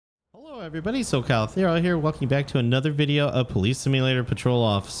Everybody, socalthero here. Welcome back to another video of Police Simulator Patrol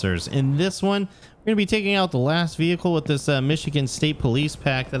Officers. In this one, we're going to be taking out the last vehicle with this Michigan State Police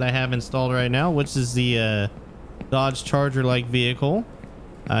pack that I have installed right now, which is the Dodge Charger-like vehicle.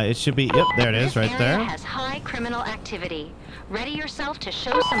 It should be, yep, there it is, right there. This area has high criminal activity. Ready yourself to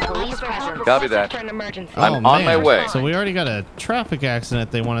show some police presence. Copy that. I'm on my way. So we already got a traffic accident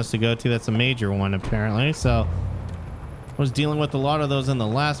they want us to go to. That's a major one, apparently. So I was dealing with a lot of those in the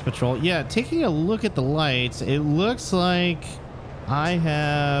last patrol. Yeah, taking a look at the lights, it looks like I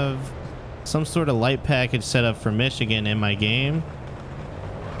have some sort of light package set up for Michigan in my game.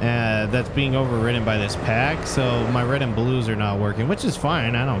 That's being overridden by this pack, so my red and blues are not working, which is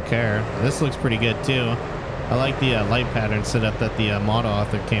fine. I don't care. This looks pretty good too. I like the light pattern setup that the mod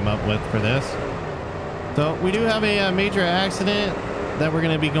author came up with for this. So we do have a major accident that we're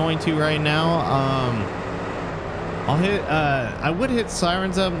going to be going to right now. I'll hit I would hit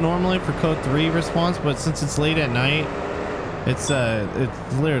sirens up normally for code 3 response, but since it's late at night, it's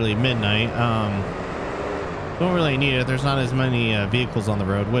literally midnight. Don't really need it. There's not as many vehicles on the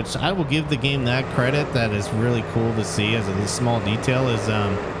road, which I will give the game that credit. That is really cool to see as a small detail. Is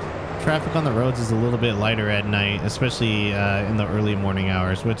traffic on the roads is a little bit lighter at night, especially in the early morning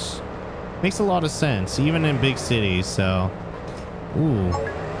hours, which makes a lot of sense even in big cities. So ooh,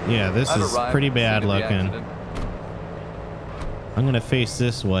 yeah, this is pretty bad looking. I'm gonna face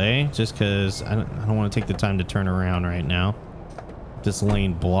this way just because I don't want to take the time to turn around right now. This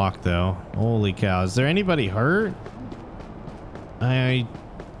lane blocked though. Holy cow, is there anybody hurt? I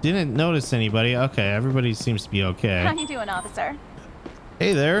didn't notice anybody. Okay, everybody seems to be okay. How you doing, officer?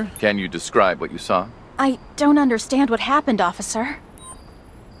 Hey there. Can you describe what you saw? I don't understand what happened, officer.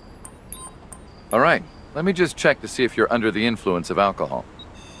 All right, let me just check to see if you're under the influence of alcohol.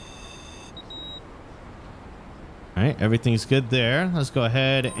 All right, everything's good there. Let's go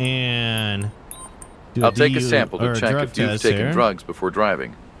ahead and do I'll take a sample to check if you've taken drugs before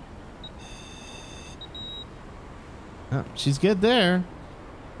driving. Oh, she's good there.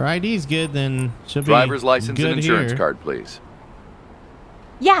 Her ID's good, then she'll be driver's license good and insurance here. card, please.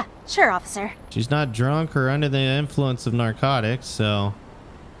 Yeah, sure, officer. She's not drunk or under the influence of narcotics, so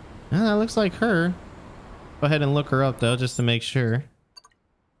that looks like her. Go ahead and look her up though, just to make sure.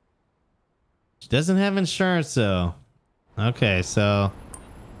 She doesn't have insurance though. Okay, so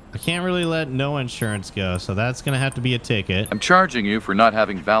I can't really let no insurance go, so that's gonna have to be a ticket. I'm charging you for not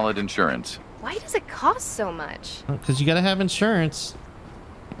having valid insurance. Why does it cost so much? Because you gotta have insurance.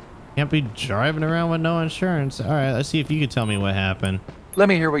 Can't be driving around with no insurance. All right, let's see if you can tell me what happened. Let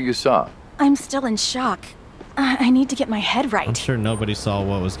me hear what you saw. I'm still in shock. I need to get my head right. I'm sure nobody saw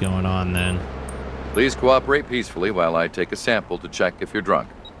what was going on then. Please cooperate peacefully while I take a sample to check if you're drunk.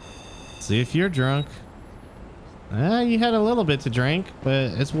 See if you're drunk. You had a little bit to drink,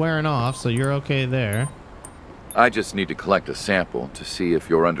 but it's wearing off, so you're okay there. I just need to collect a sample to see if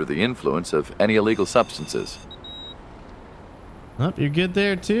you're under the influence of any illegal substances. Oh, you're good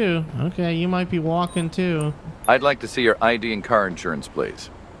there too. Okay, you might be walking too. I'd like to see your ID and car insurance,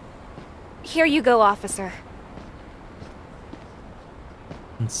 please. Here you go, officer.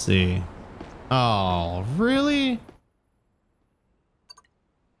 Let's see. Oh, really?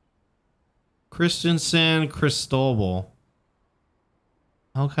 Christensen Cristobal.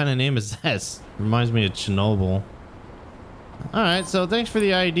 What kind of name is that? Reminds me of Chernobyl. Alright, so thanks for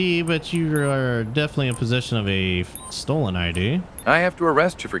the ID, but you are definitely in possession of a stolen ID. I have to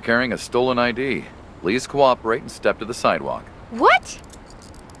arrest you for carrying a stolen ID. Please cooperate and step to the sidewalk. What?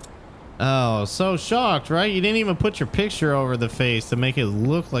 Oh, so shocked, right? You didn't even put your picture over the face to make it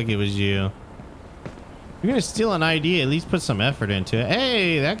look like it was you. You're gonna steal an ID, at least put some effort into it.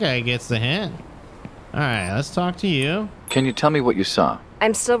 Hey, that guy gets the hint. Alright, let's talk to you. Can you tell me what you saw?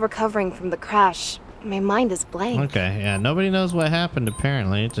 I'm still recovering from the crash. My mind is blank. Okay, yeah, nobody knows what happened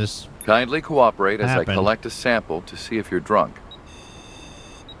apparently. It just kindly cooperate as happened. I collect a sample to see if you're drunk.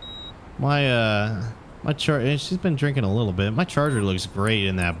 My charger, she's been drinking a little bit. My charger looks great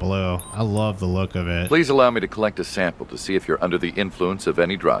in that blue. I love the look of it. Please allow me to collect a sample to see if you're under the influence of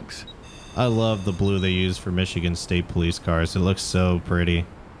any drugs. I love the blue they use for Michigan State Police cars. It looks so pretty.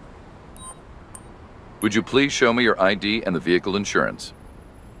 Would you please show me your ID and the vehicle insurance?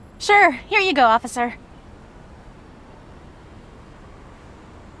 Sure, here you go, officer.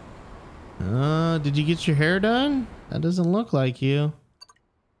 Did you get your hair done? That doesn't look like you.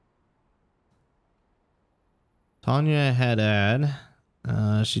 Tanya Haddad.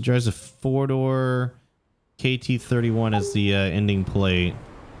 She drives a 4-door KT31 as the ending plate.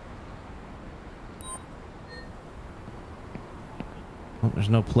 Oh, there's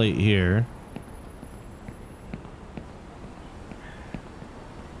no plate here.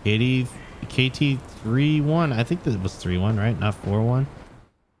 80 KT31. I think that was 31, right? Not 41.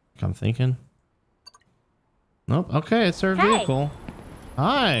 I'm thinking. Nope. Okay, it's her vehicle.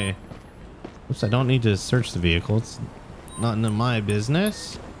 Hi. Oops, I don't need to search the vehicle. It's not none of my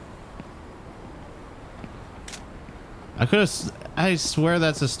business. I swear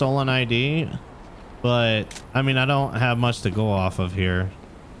that's a stolen ID, but I mean, I don't have much to go off of here.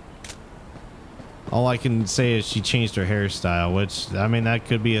 All I can say is she changed her hairstyle, which, I mean, that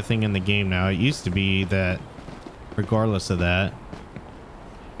could be a thing in the game now. It used to be that regardless of that,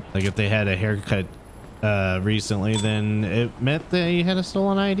 like if they had a haircut recently, then it meant they had a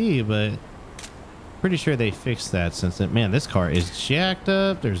stolen ID, but pretty sure they fixed that since then. Man, this car is jacked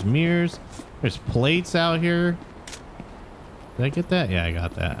up. There's mirrors. There's plates out here. Did I get that? Yeah, I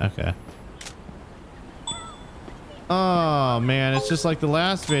got that. Okay. Oh, man. It's just like the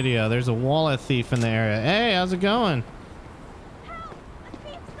last video. There's a wallet thief in the area. Hey, how's it going?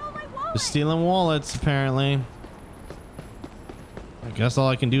 Just stealing wallets, apparently. I guess all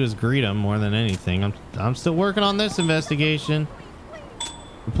I can do is greet him more than anything. I'm still working on this investigation.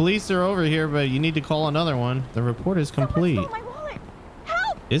 The police are over here, but you need to call another one. The report is complete.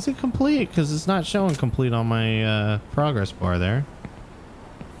 Is it complete? Because it's not showing complete on my progress bar there.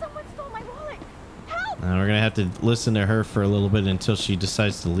 Someone stole my wallet. Help! We're gonna have to listen to her for a little bit until she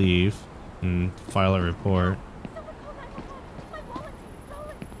decides to leave and file a report. Did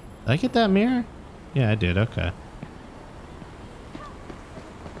I get that mirror? Yeah, I did. Okay.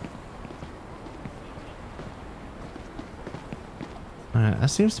 Alright, that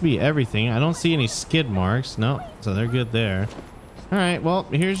seems to be everything. I don't see any skid marks. No, so they're good there. Alright, well,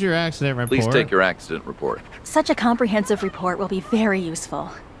 here's your accident report. Please take your accident report. Such a comprehensive report will be very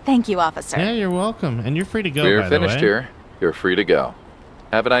useful. Thank you, officer. Yeah, you're welcome. And you're free to go, We're by the way. finished here. You're free to go.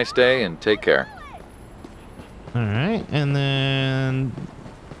 Have a nice day and take care. Alright, and then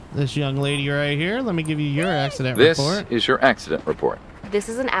this young lady right here, let me give you your accident This report. is your accident report. This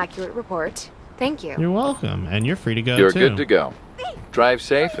is an accurate report. Thank you. You're welcome. And you're free to go, You're too. good to go. Drive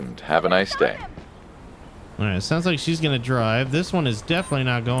safe and have a nice day. Alright, sounds like she's gonna drive. This one is definitely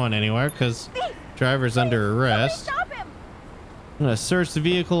not going anywhere because driver's under arrest. I'm gonna search the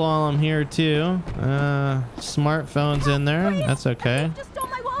vehicle while I'm here too. Smartphone's in there. That's okay.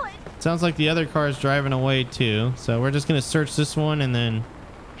 Sounds like the other car is driving away too. So we're just gonna search this one and then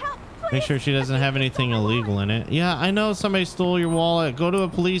make sure she doesn't have anything illegal in it. Yeah, I know somebody stole your wallet. Go to a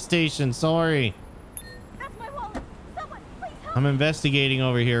police station. Sorry. I'm investigating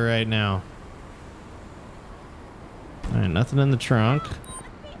over here right now. All right, nothing in the trunk.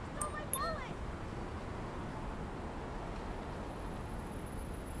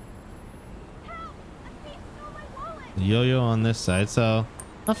 Yo-yo on this side, so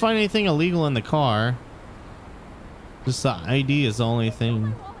not find anything illegal in the car. Just the ID is the only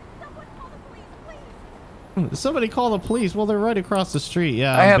thing. Somebody call the police. Well, they're right across the street.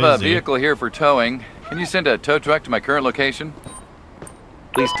 Yeah, I have a busy. vehicle here for towing. Can you send a tow truck to my current location?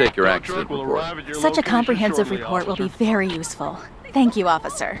 Please take your accident report. Such a comprehensive report will be very useful. Thank you,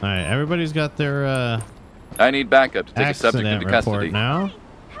 officer. All right, everybody's got their I need backup to take a subject accident into report custody. now.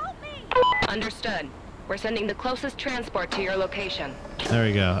 Understood. We're sending the closest transport to your location. There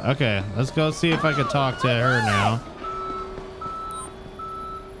we go. Okay, let's go see if I can talk to her now.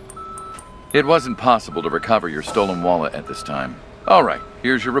 It wasn't possible to recover your stolen wallet at this time. All right,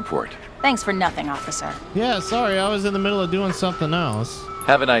 here's your report. Thanks for nothing, officer. Yeah, sorry, I was in the middle of doing something else.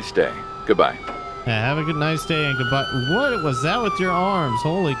 Have a nice day. Goodbye. Yeah, have a good nice day and goodbye. What was that with your arms?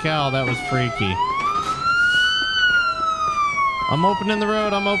 Holy cow, that was freaky. I'm opening the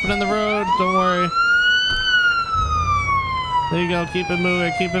road. I'm opening the road. Don't worry. There you go. Keep it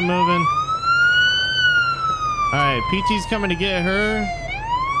moving. Keep it moving. All right, PT's coming to get her.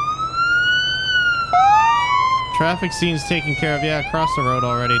 Traffic scene's taken care of. Yeah, across the road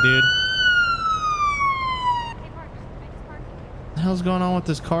already, dude. What the hell's going on with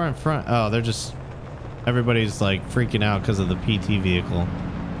this car in front? Oh, they're just... Everybody's like freaking out because of the PT vehicle.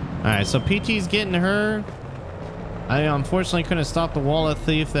 All right, so PT's getting her. I unfortunately couldn't stop the wallet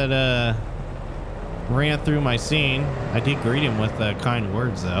thief that ran through my scene. I did greet him with kind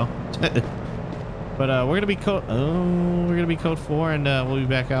words though. But we're gonna be code 4 and we'll be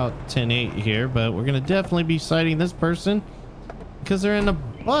back out 10-8 here. But we're gonna definitely be citing this person because they're in a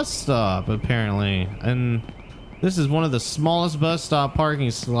bus stop apparently, and this is one of the smallest bus stop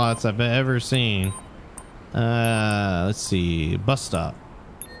parking slots I've ever seen. Let's see, bus stop.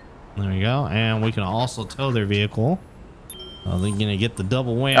 There we go, and we can also tow their vehicle. Oh, they're gonna get the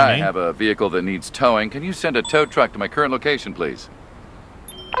double whammy. I have a vehicle that needs towing. Can you send a tow truck to my current location, please?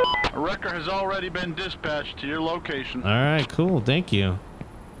 A wrecker has already been dispatched to your location. All right, cool, thank you.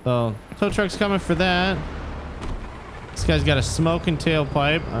 So tow truck's coming for that. This guy's got a smoking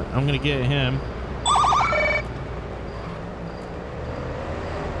tailpipe. I'm gonna get him.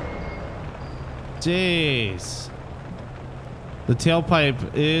 Jeez. The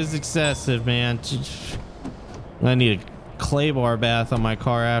tailpipe is excessive, man. I need a clay bar bath on my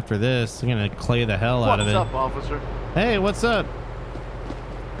car after this. I'm gonna clay the hell out of it. What's up, officer? Hey, what's up?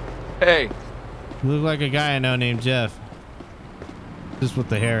 Hey, You look like a guy I know named Jeff. Just with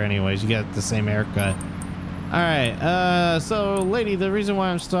the hair anyways. You got the same haircut. Alright, so lady, the reason why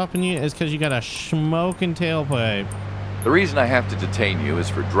I'm stopping you is because you got a smoking tailpipe. the reason I have to detain you is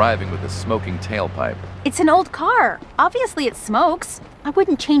for driving with a smoking tailpipe. It's an old car. Obviously it smokes. I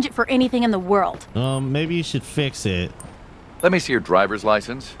wouldn't change it for anything in the world. Maybe you should fix it. Let me see your driver's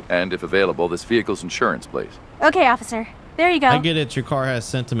license, and if available, this vehicle's insurance, please. Okay, officer. There you go. I get it, your car has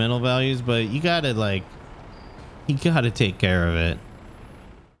sentimental values, but you gotta you gotta take care of it.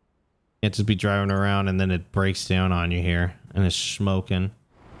 You can't just be driving around and then it breaks down on you here and it's smoking.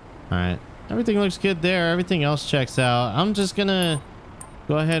 Alright, everything looks good there. Everything else checks out. I'm just gonna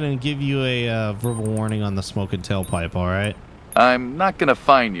go ahead and give you a verbal warning on the smoking tailpipe, alright? I'm not gonna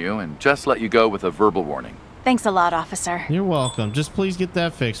fine you and just let you go with a verbal warning. Thanks a lot, officer. You're welcome. Just please get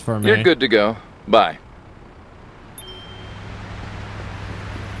that fixed for me. You're good to go. Bye.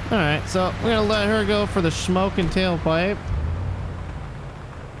 Alright, so we're gonna let her go for the smoking tailpipe.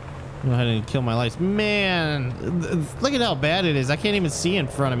 Go ahead and kill my lights. Man, look at how bad it is. I can't even see in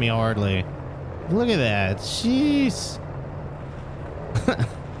front of me hardly. Look at that. Jeez.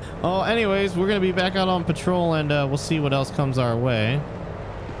 Oh, anyways, we're gonna be back out on patrol and we'll see what else comes our way.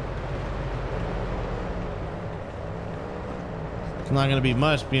 It's not gonna be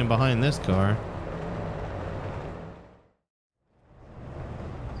much being behind this car.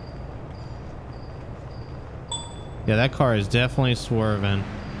 Yeah, that car is definitely swerving.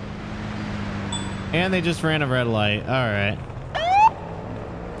 And they just ran a red light. Alright.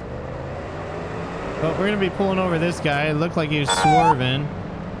 But we're going to be pulling over this guy. It looked like he was swerving.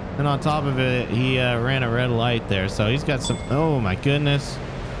 And on top of it, he ran a red light there. So he's got some... Oh, my goodness.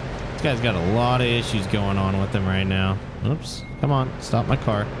 This guy's got a lot of issues going on with him right now. Oops. Come on. Stop my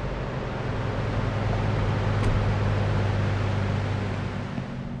car.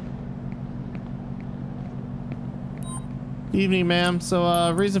 Evening, ma'am.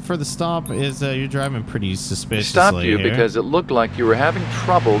 So, reason for the stop is you're driving pretty suspiciously. Stopped you here. because it looked like you were having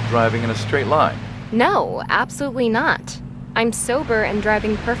trouble driving in a straight line. No, absolutely not. I'm sober and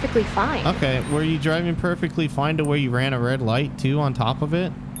driving perfectly fine. Okay, were you driving perfectly fine to where you ran a red light too on top of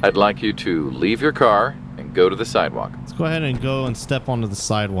it? I'd like you to leave your car and go to the sidewalk. Let's go ahead and go and step onto the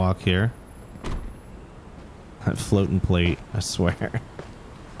sidewalk here. That floating plate, I swear.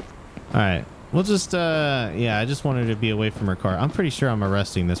 Alright. We'll just, yeah, I just wanted to be away from her car. I'm pretty sure I'm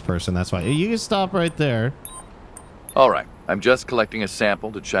arresting this person. That's why. You can stop right there. All right. I'm just collecting a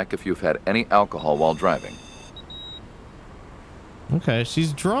sample to check if you've had any alcohol while driving. Okay,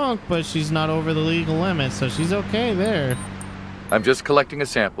 she's drunk, but she's not over the legal limit, so she's okay there. I'm just collecting a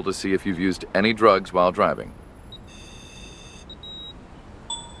sample to see if you've used any drugs while driving.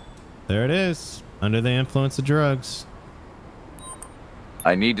 There it is. Under the influence of drugs.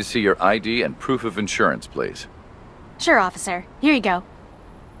 I need to see your ID and proof of insurance, please. Sure, officer. Here you go.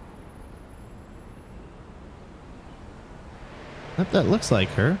 That looks like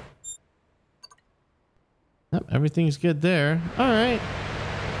her. Yep, everything's good there. All right.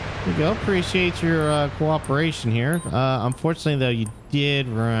 There you go. Appreciate your cooperation here. Unfortunately, though, you did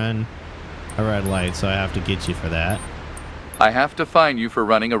run a red light, so I have to get you for that. I have to fine you for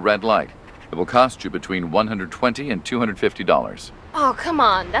running a red light. It will cost you between $120 and $250. Oh, come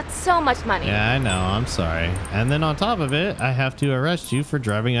on. That's so much money. Yeah, I know. I'm sorry. And then on top of it, I have to arrest you for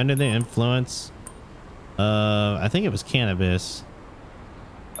driving under the influence of, I think it was cannabis.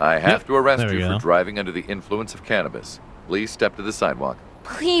 I have to arrest There we you go. for driving under the influence of cannabis. Please step to the sidewalk.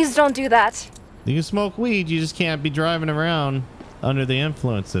 Please don't do that. You can smoke weed, you just can't be driving around under the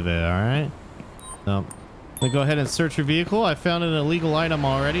influence of it, all right? So, I'm gonna go ahead and search your vehicle. I found an illegal item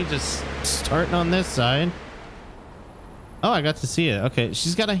already, just starting on this side. Oh, I got to see it. Okay,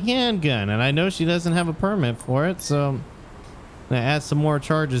 she's got a handgun, and I know she doesn't have a permit for it, so I'm gonna add some more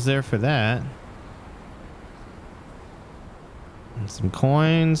charges there for that. And some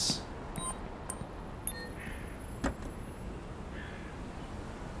coins.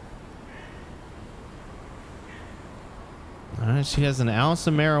 All right, she has an ounce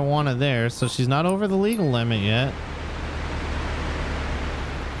of marijuana there, so she's not over the legal limit yet.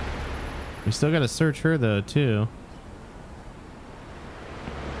 We still got to search her though, too.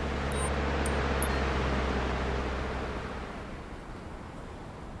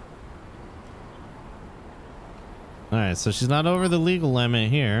 All right, so she's not over the legal limit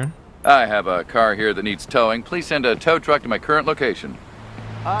here. I have a car here that needs towing. Please send a tow truck to my current location.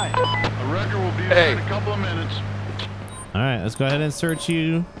 Hi. A wrecker will be there in a couple of minutes. All right, let's go ahead and search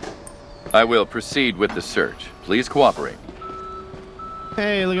you. I will proceed with the search. Please cooperate.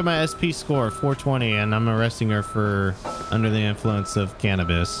 Hey, look at my SP score, 420, and I'm arresting her for under the influence of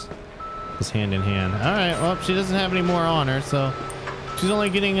cannabis. It's hand in hand. All right, well, she doesn't have any more on her, so she's only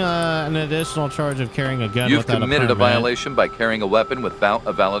getting an additional charge of carrying a gun You've without a permit. committed a violation by carrying a weapon without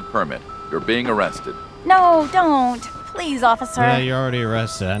a valid permit. You're being arrested. No, don't. Please, officer. Yeah, you're already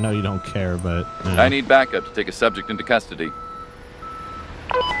arrested. I know you don't care, but... I need backup to take a subject into custody.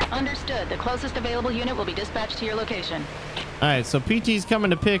 Understood. The closest available unit will be dispatched to your location. All right, so PT's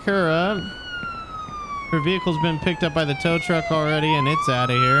coming to pick her up. Her vehicle's been picked up by the tow truck already, and it's out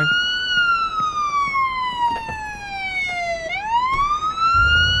of here.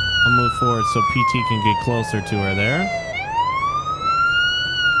 I'll move forward so PT can get closer to her there.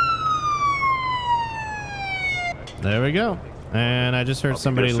 There we go. And I just heard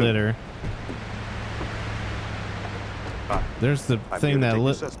somebody litter. There's the thing that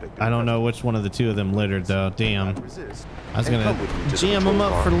lit. I don't know which one of the two of them littered though. Damn. I was gonna jam them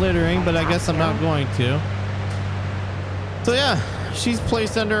up for littering, but I guess I'm not going to. So yeah, she's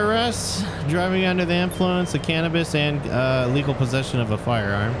placed under arrest, driving under the influence of cannabis and legal possession of a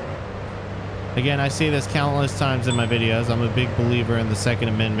firearm. Again, I say this countless times in my videos. I'm a big believer in the Second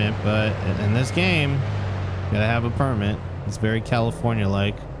Amendment, but in this game, you gotta have a permit. It's very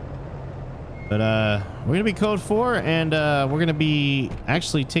California-like. But we're gonna be code 4, and we're gonna be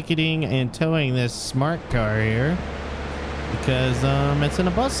actually ticketing and towing this smart car here because it's in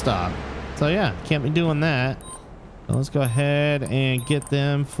a bus stop. So yeah, can't be doing that. So let's go ahead and get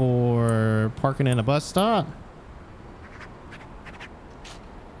them for parking in a bus stop.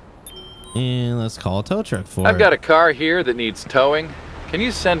 And let's call a tow truck for I've it. got a car here that needs towing. Can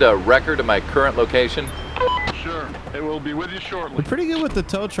you send a wrecker to my current location? Sure. It will be with you shortly. We're pretty good with the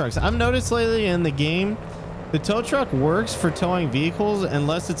tow trucks. I've noticed lately in the game, the tow truck works for towing vehicles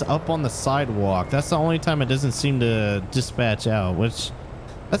unless it's up on the sidewalk. That's the only time it doesn't seem to dispatch out, which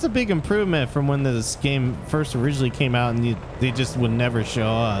that's a big improvement from when this game first originally came out and they just would never show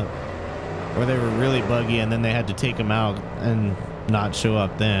up, or they were really buggy and then they had to take them out and not show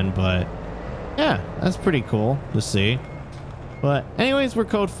up then. But yeah, that's pretty cool to see. But anyways, we're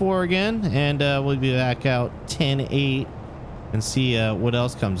code 4 again, and we'll be back out 10-8 and see what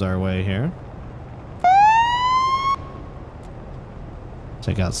else comes our way here.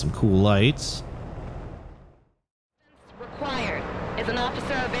 Check out some cool lights. Required. Is an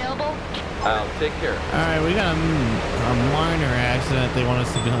officer available? I'll take care. All right, we got a minor accident they want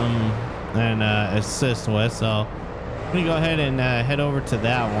us to come and assist with, so let me go ahead and head over to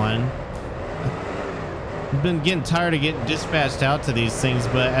that one. I've been getting tired of getting dispatched out to these things,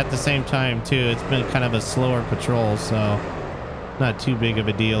 but at the same time too, it's been kind of a slower patrol, so not too big of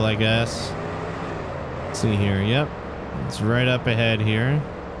a deal, I guess. Let's see here. Yep, it's right up ahead here,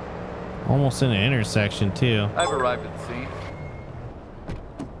 almost in an intersection too. I've arrived at the scene.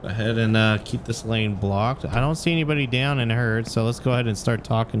 Go ahead and keep this lane blocked. I don't see anybody down and hurt, so let's go ahead and start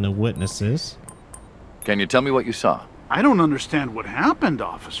talking to witnesses. Can you tell me what you saw? I don't understand what happened,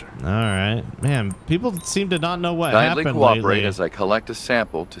 officer. All right, man. People seem to not know what Kindly happened cooperate lately. as I collect a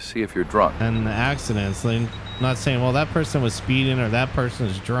sample to see if you're drunk. And the accidents. They're not saying, well, that person was speeding or that person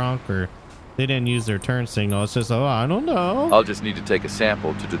is drunk or they didn't use their turn signal. It's just, oh, I don't know. I'll just need to take a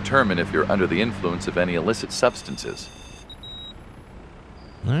sample to determine if you're under the influence of any illicit substances.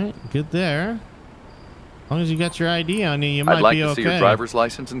 All right, good there. As long as you got your ID on you, you I'd might like be to okay. see your driver's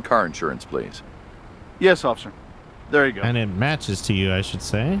license and car insurance, please. Yes, officer. There you go. And it matches to you, I should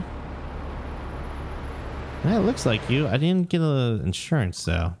say. That looks like you. I didn't get insurance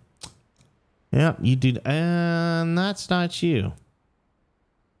though. Yep, you did. And that's not you.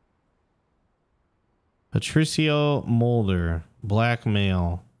 Patricio Mulder, black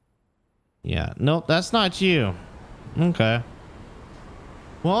male. Yeah, nope, that's not you. Okay.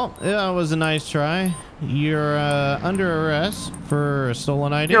 Well, that was a nice try. You're under arrest for a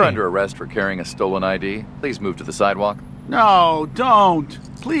stolen ID. You're under arrest for carrying a stolen ID. Please move to the sidewalk. No, don't.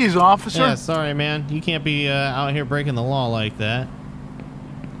 Please, officer. Yeah, sorry, man. You can't be out here breaking the law like that.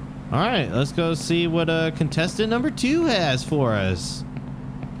 All right, let's go see what contestant number 2 has for us.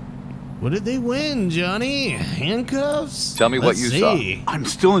 What did they win, Johnny? Handcuffs? Tell me what you saw. I'm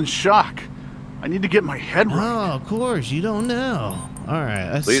still in shock. I need to get my head right. Oh, of course. You don't know. All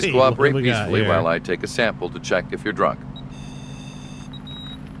right, let's see. Please cooperate what we got peacefully here. while I take a sample to check if you're drunk.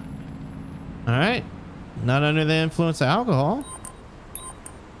 All right. Not under the influence of alcohol.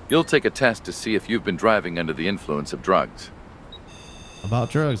 You'll take a test to see if you've been driving under the influence of drugs. About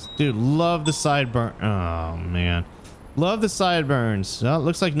drugs. Dude, love the sideburn. Oh, man. Love the sideburns. Well, it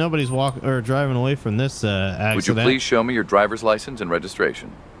looks like nobody's driving away from this accident. Would you please show me your driver's license and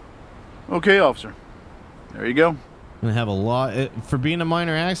registration? Okay, officer. There you go. I'm gonna have a lot for being a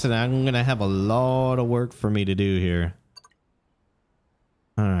minor accident. I'm gonna have a lot of work for me to do here.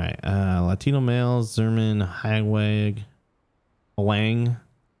 All right, Latino male, Zerman, Hagwag, Wang.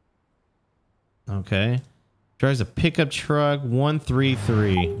 Okay, drives a pickup truck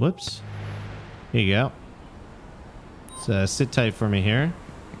 133. Whoops. Here you go. So sit tight for me here.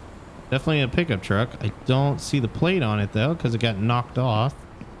 Definitely a pickup truck. I don't see the plate on it though because it got knocked off.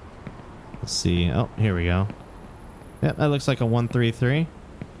 Let's see. Oh, here we go. Yep, that looks like a 133.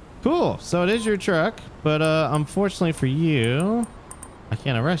 Cool. So it is your truck, but unfortunately for you, I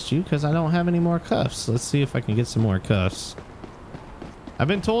can't arrest you because I don't have any more cuffs. Let's see if I can get some more cuffs. I've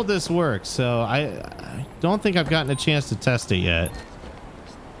been told this works, so I don't think I've gotten a chance to test it yet.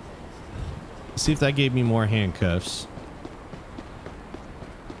 See if that gave me more handcuffs.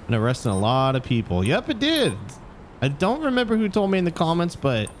 And arresting a lot of people. Yep, it did. I don't remember who told me in the comments,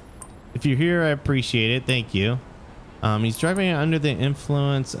 but if you're here, I appreciate it. Thank you. He's driving under the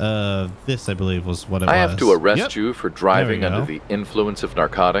influence of this, I believe was what it was. I have to arrest you for driving under the influence of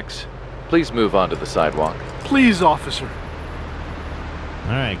narcotics. Please move onto the sidewalk. Please, officer.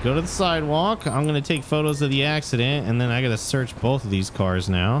 All right, go to the sidewalk. I'm going to take photos of the accident, and then I got to search both of these cars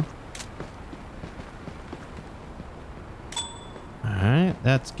now. All right,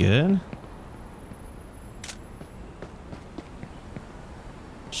 that's good.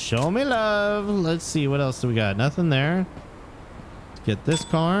 Show me love. Let's see, what else do we got? Nothing there. Let's get this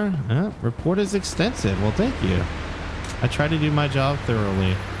car. Report is extensive. Well, thank you. I try to do my job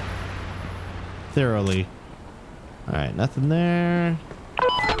thoroughly. All right, nothing there.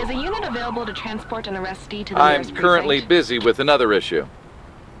 Is a unit available to transport an arrestee to the nearest I'm currently precinct? busy with another issue.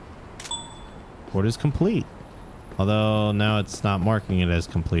 Report is complete. Although now it's not marking it as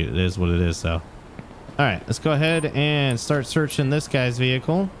complete. It is what it is, so. All right, let's go ahead and start searching this guy's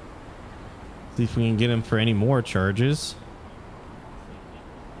vehicle. See if we can get him for any more charges.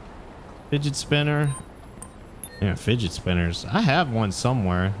 Fidget spinner. Yeah, fidget spinners. I have one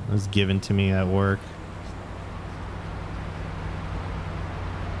somewhere. It was given to me at work.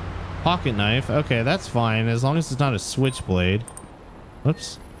 Pocket knife. Okay, that's fine as long as it's not a switchblade.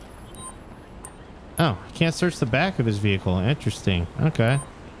 Whoops. Oh, I can't search the back of his vehicle. Interesting. Okay.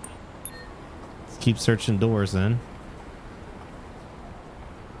 Let's keep searching doors then.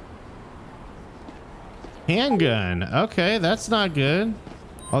 Handgun. Okay, that's not good.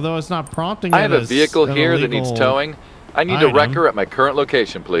 Although it's not prompting. I have a vehicle here that needs towing. I need a wrecker at my current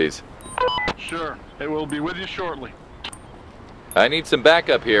location, please. Sure. It will be with you shortly. I need some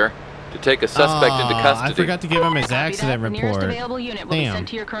backup here to take a suspect into custody. I forgot to give him his accident The nearest report. available unit will be sent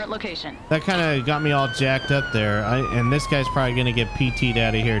to your current location. That kind of got me all jacked up there. And this guy's probably going to get PT'd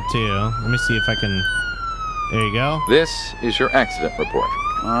out of here too. Let me see if I can. There you go. This is your accident report.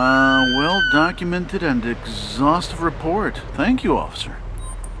 Well documented and exhaustive report. Thank you, officer.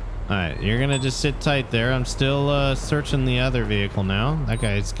 All right, you're going to just sit tight there. I'm still searching the other vehicle now. That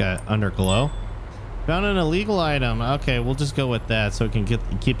guy's got underglow. Found an illegal item. Okay, we'll just go with that so we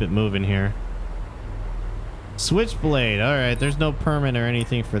can keep it moving here. Switchblade. All right, there's no permit or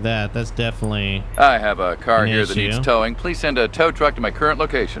anything for that. That's definitely I have a car here that issue. needs towing. Please send a tow truck to my current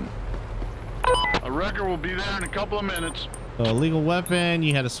location. A wrecker will be there in a couple of minutes. so illegal weapon.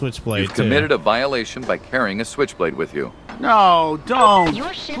 You had a switchblade You've committed a violation by carrying a switchblade with you. No, don't.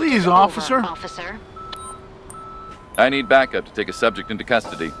 Your shift Please, is officer. over, officer. I need backup to take a subject into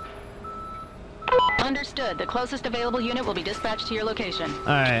custody. Understood. The closest available unit will be dispatched to your location. All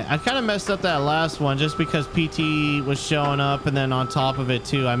right, I kind of messed up that last one just because PT was showing up, and then on top of it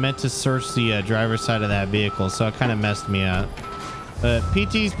too, I meant to search the driver's side of that vehicle, so it kind of messed me up. But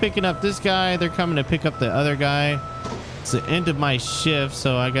PT's picking up this guy. They're coming to pick up the other guy. It's the end of my shift,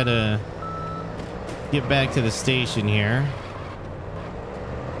 so I gotta get back to the station here.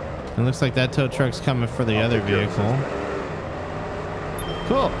 It looks like that tow truck's coming for the other vehicle.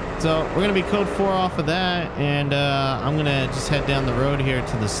 Cool. So we're gonna be code 4 off of that, and I'm gonna just head down the road here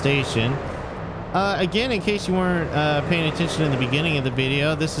to the station. Again, in case you weren't paying attention in the beginning of the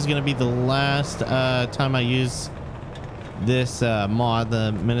video, this is gonna be the last time I use this mod,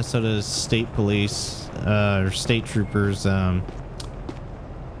 the Minnesota State Police or State Troopers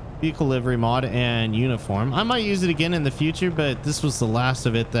vehicle livery mod and uniform. I might use it again in the future, but this was the last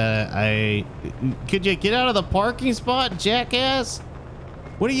of it that I... Could you get out of the parking spot, jackass?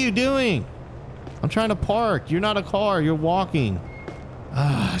 What are you doing? I'm trying to park. You're not a car. You're walking.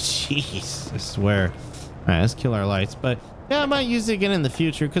 Ah, jeez. I swear. All right, let's kill our lights. But yeah, I might use it again in the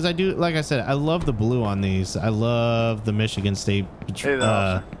future because I do, like I said, I love the blue on these. I love the Michigan State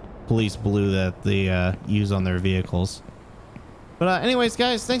Police blue that they use on their vehicles. But anyways,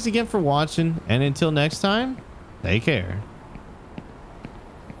 guys, thanks again for watching. And until next time, take care.